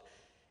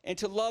 and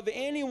to love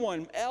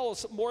anyone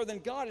else more than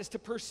God is to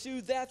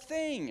pursue that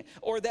thing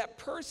or that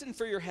person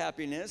for your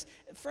happiness.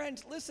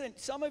 Friends, listen,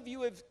 some of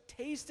you have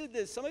tasted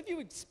this. Some of you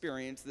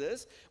experienced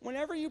this.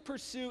 Whenever you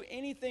pursue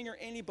anything or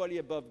anybody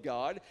above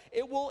God,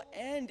 it will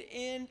end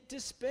in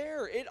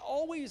despair. It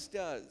always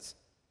does.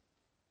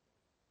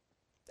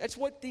 That's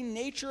what the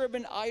nature of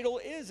an idol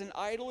is. An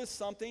idol is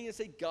something, it's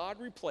a God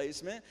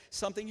replacement,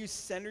 something you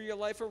center your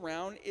life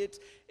around. It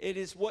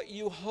is what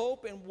you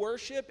hope and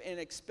worship and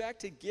expect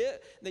to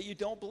get that you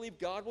don't believe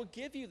God will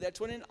give you. That's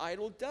what an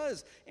idol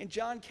does. And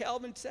John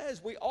Calvin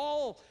says, we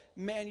all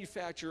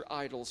manufacture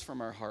idols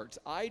from our hearts.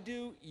 I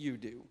do, you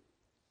do.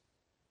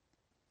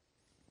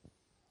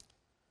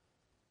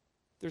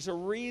 There's a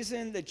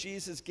reason that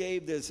Jesus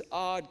gave this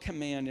odd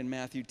command in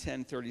Matthew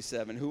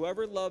 10:37.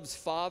 Whoever loves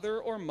father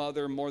or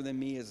mother more than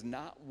me is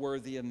not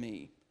worthy of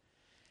me.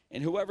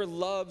 And whoever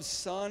loves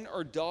son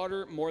or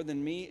daughter more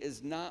than me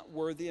is not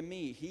worthy of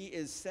me. He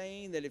is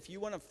saying that if you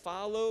want to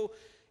follow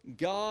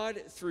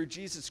God through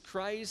Jesus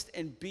Christ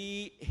and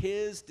be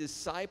his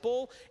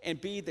disciple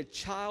and be the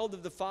child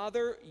of the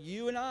Father,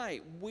 you and I,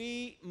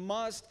 we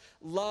must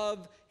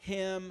love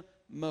him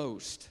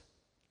most.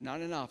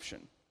 Not an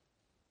option.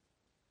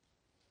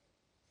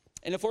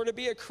 And if we're to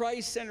be a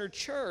Christ-centered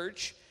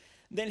church,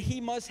 then he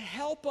must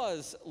help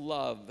us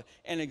love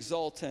and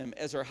exalt him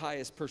as our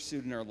highest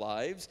pursuit in our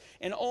lives.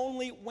 And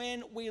only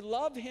when we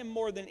love him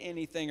more than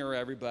anything or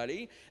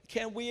everybody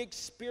can we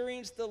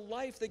experience the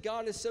life that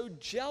God is so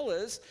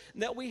jealous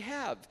that we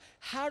have.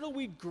 How do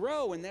we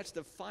grow? And that's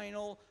the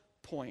final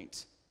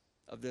point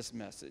of this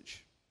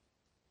message.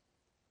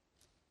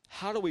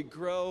 How do we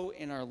grow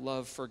in our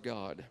love for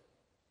God?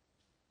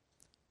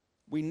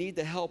 We need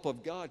the help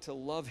of God to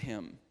love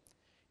him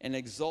and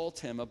exalt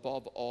him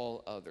above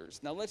all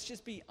others. Now, let's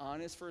just be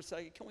honest for a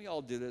second. Can we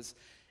all do this?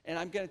 And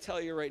I'm going to tell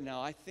you right now,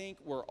 I think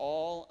we're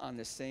all on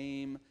the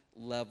same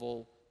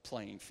level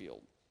playing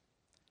field.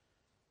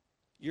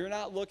 You're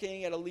not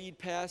looking at a lead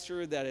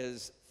pastor that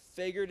has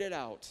figured it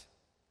out,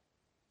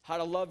 how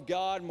to love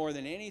God more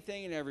than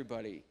anything and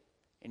everybody.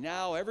 And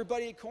now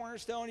everybody at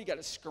Cornerstone, you got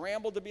to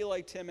scramble to be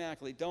like Tim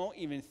Ackley. Don't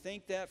even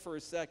think that for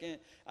a second.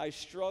 I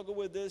struggle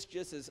with this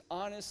just as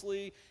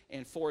honestly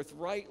and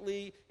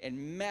forthrightly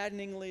and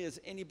maddeningly as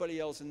anybody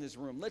else in this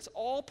room. Let's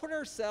all put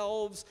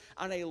ourselves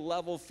on a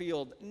level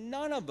field.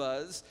 None of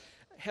us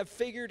have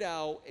figured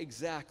out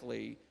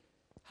exactly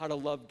how to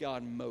love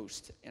God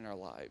most in our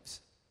lives.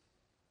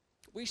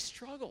 We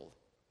struggle.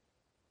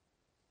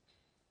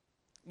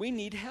 We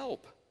need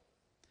help.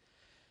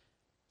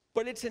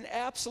 But it's an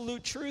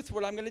absolute truth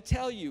what I'm going to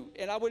tell you,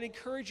 and I would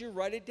encourage you to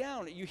write it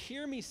down. You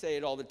hear me say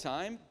it all the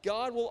time.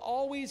 God will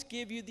always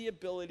give you the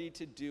ability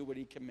to do what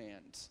he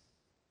commands.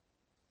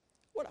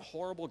 What a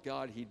horrible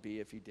God he'd be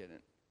if he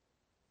didn't.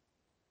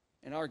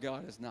 And our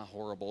God is not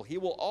horrible. He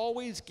will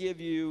always give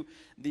you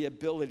the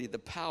ability, the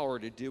power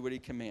to do what he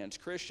commands.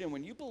 Christian,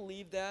 when you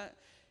believe that,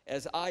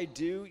 as I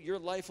do, your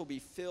life will be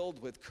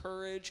filled with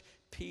courage,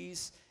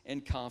 peace,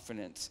 and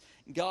confidence.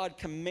 God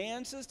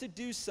commands us to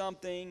do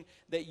something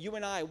that you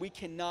and we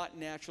cannot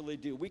naturally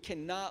do. We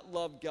cannot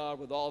love God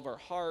with all of our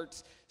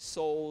hearts,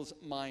 souls,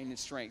 mind, and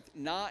strength.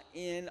 Not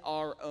in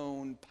our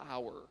own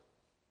power.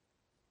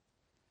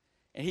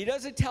 And he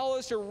doesn't tell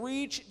us to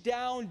reach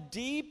down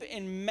deep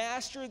and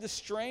master the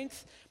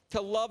strength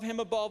to love him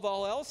above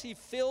all else. He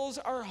fills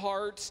our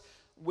hearts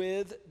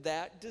with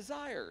that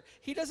desire.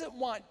 He doesn't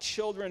want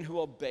children who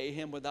obey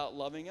him without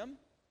loving him.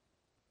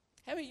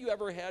 Haven't you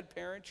ever had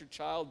parents, your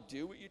child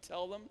do what you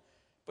tell them,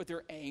 but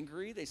they're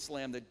angry, they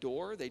slam the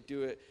door, they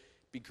do it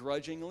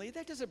begrudgingly?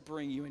 That doesn't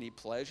bring you any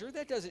pleasure.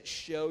 That doesn't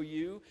show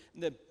you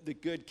the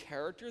good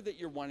character that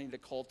you're wanting to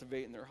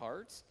cultivate in their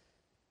hearts.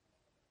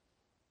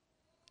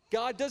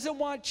 God doesn't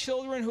want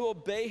children who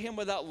obey him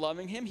without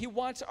loving him. He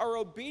wants our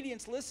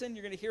obedience, listen,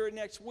 you're going to hear it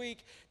next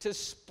week, to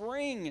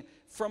spring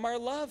from our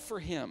love for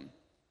him.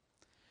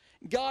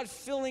 God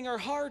filling our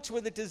hearts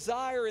with a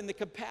desire and the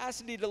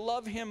capacity to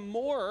love him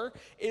more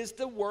is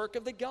the work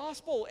of the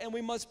gospel. And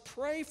we must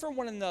pray for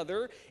one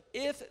another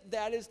if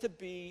that is to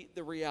be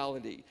the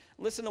reality.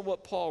 Listen to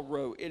what Paul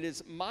wrote. It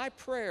is my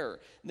prayer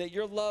that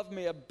your love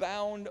may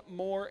abound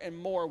more and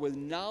more with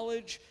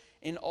knowledge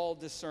and all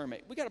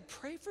discernment. We got to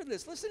pray for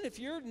this. Listen, if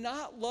you're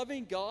not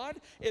loving God,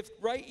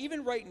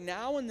 even right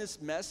now in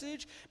this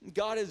message,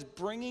 God is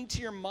bringing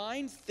to your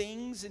mind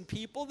things and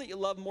people that you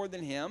love more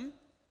than him,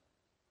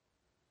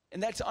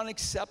 and that's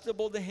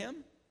unacceptable to him,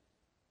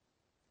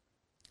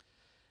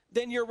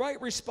 then your right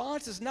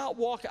response is not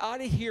walk out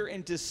of here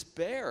in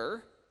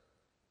despair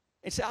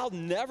and say, I'll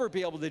never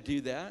be able to do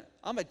that.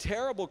 I'm a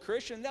terrible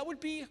Christian. That would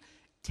be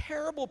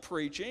terrible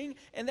preaching,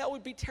 and that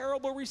would be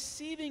terrible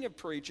receiving of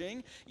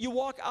preaching. You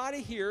walk out of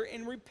here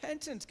in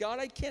repentance. God,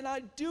 I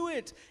cannot do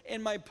it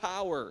in my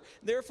power.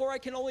 Therefore, I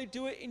can only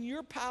do it in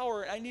your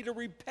power. I need to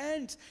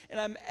repent,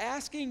 and I'm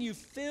asking you,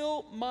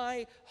 fill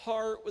my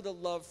heart with a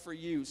love for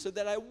you so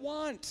that I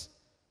want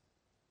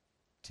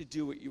to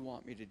do what you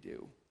want me to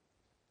do.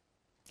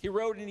 He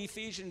wrote in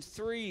Ephesians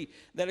 3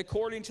 that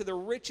according to the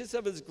riches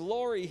of his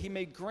glory, he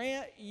may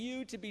grant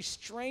you to be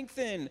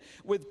strengthened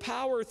with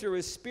power through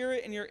his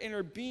Spirit in your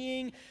inner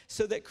being,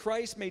 so that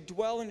Christ may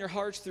dwell in your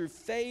hearts through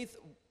faith.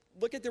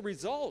 Look at the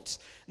results.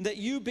 That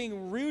you,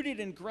 being rooted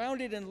and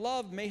grounded in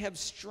love, may have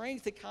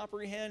strength to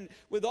comprehend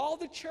with all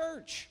the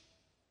church,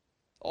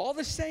 all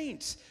the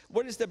saints,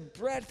 what is the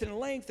breadth and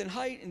length and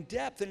height and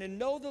depth, and to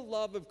know the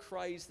love of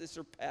Christ that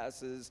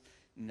surpasses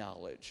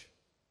knowledge.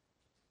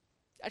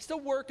 That's the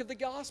work of the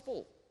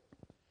gospel.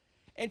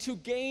 And to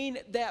gain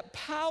that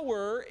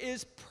power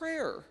is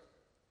prayer.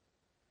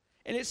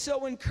 And it's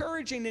so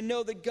encouraging to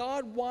know that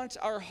God wants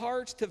our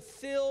hearts to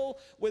fill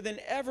with an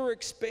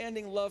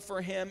ever-expanding love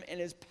for him, and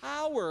his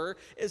power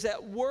is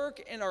at work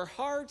in our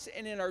hearts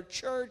and in our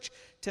church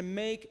to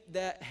make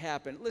that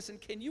happen. Listen,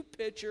 can you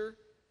picture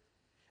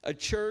a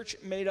church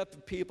made up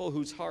of people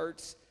whose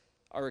hearts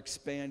are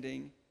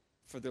expanding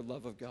for their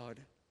love of God?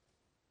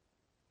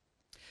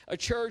 A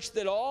church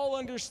that all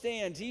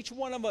understands, each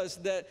one of us,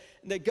 that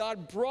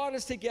God brought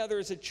us together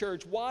as a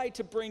church. Why?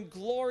 To bring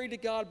glory to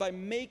God by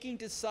making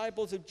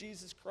disciples of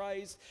Jesus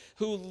Christ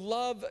who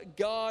love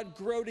God,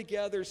 grow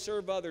together,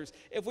 serve others.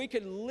 If we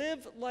could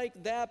live like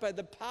that by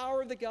the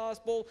power of the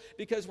gospel,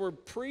 because we're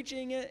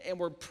preaching it and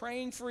we're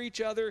praying for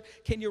each other,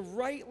 can you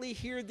rightly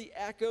hear the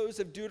echoes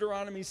of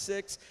Deuteronomy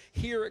 6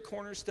 here at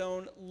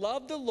Cornerstone?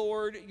 Love the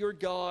Lord your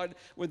God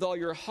with all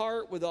your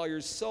heart, with all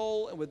your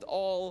soul, and with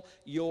all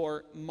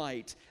your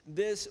might.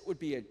 This would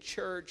be a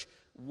church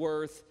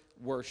worth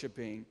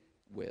worshiping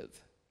with,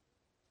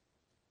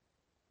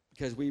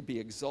 because we'd be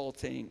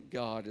exalting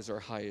God as our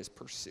highest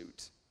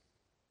pursuit.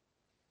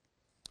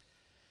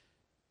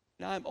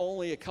 Now, I'm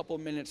only a couple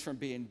minutes from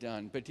being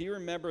done, but do you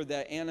remember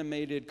that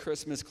animated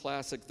Christmas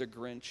classic, The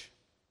Grinch?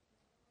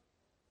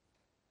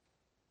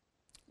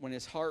 When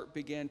his heart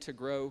began to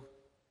grow,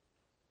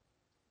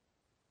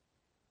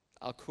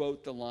 I'll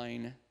quote the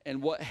line,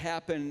 "And what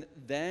happened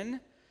then?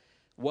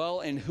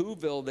 Well, in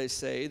Whoville, they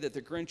say that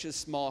the Grinch's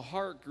small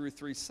heart grew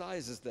 3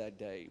 sizes that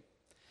day.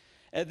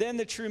 And then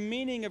the true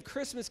meaning of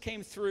Christmas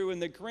came through, and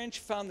the Grinch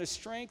found the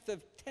strength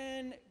of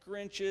 10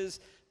 Grinches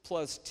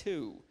plus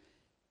 2.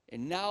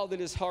 And now that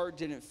his heart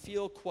didn't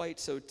feel quite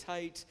so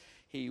tight,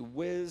 he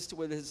whizzed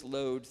with his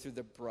load through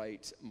the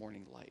bright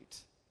morning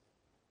light."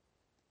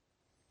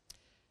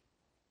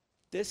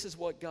 This is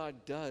what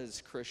God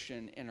does,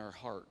 Christian, in our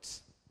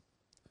hearts.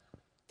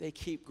 They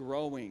keep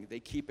growing.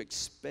 They keep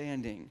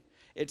expanding.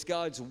 It's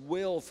God's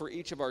will for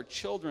each of our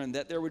children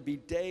that there would be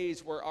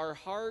days where our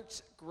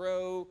hearts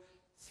grow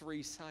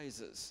 3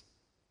 sizes.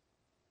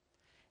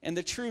 And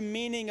the true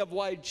meaning of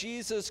why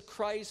Jesus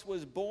Christ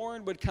was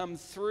born would come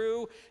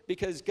through,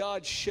 because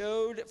God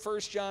showed,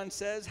 1 John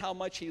says, how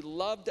much he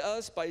loved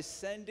us by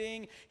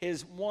sending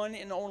his one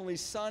and only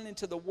Son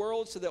into the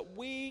world so that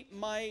we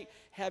might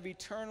have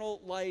eternal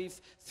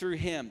life through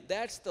him.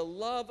 That's the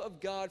love of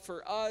God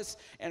for us,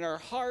 and our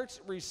hearts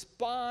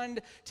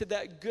respond to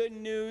that good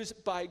news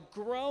by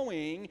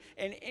growing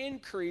and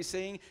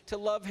increasing to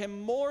love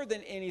him more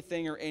than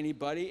anything or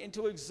anybody, and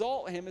to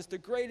exalt him as the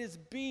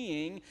greatest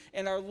being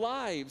in our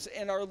lives.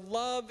 And our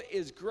love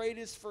is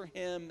greatest for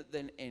him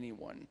than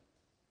anyone.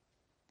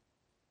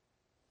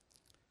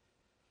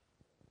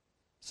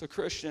 So,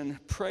 Christian,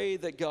 pray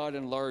that God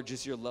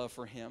enlarges your love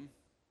for him,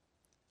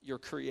 your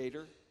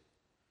creator.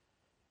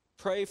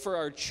 Pray for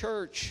our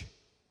church,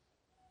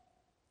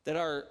 that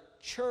our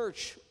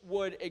church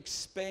would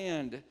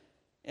expand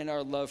in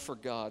our love for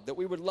God, that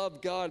we would love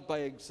God by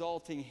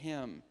exalting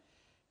him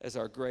as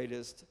our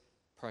greatest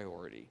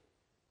priority.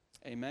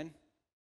 Amen.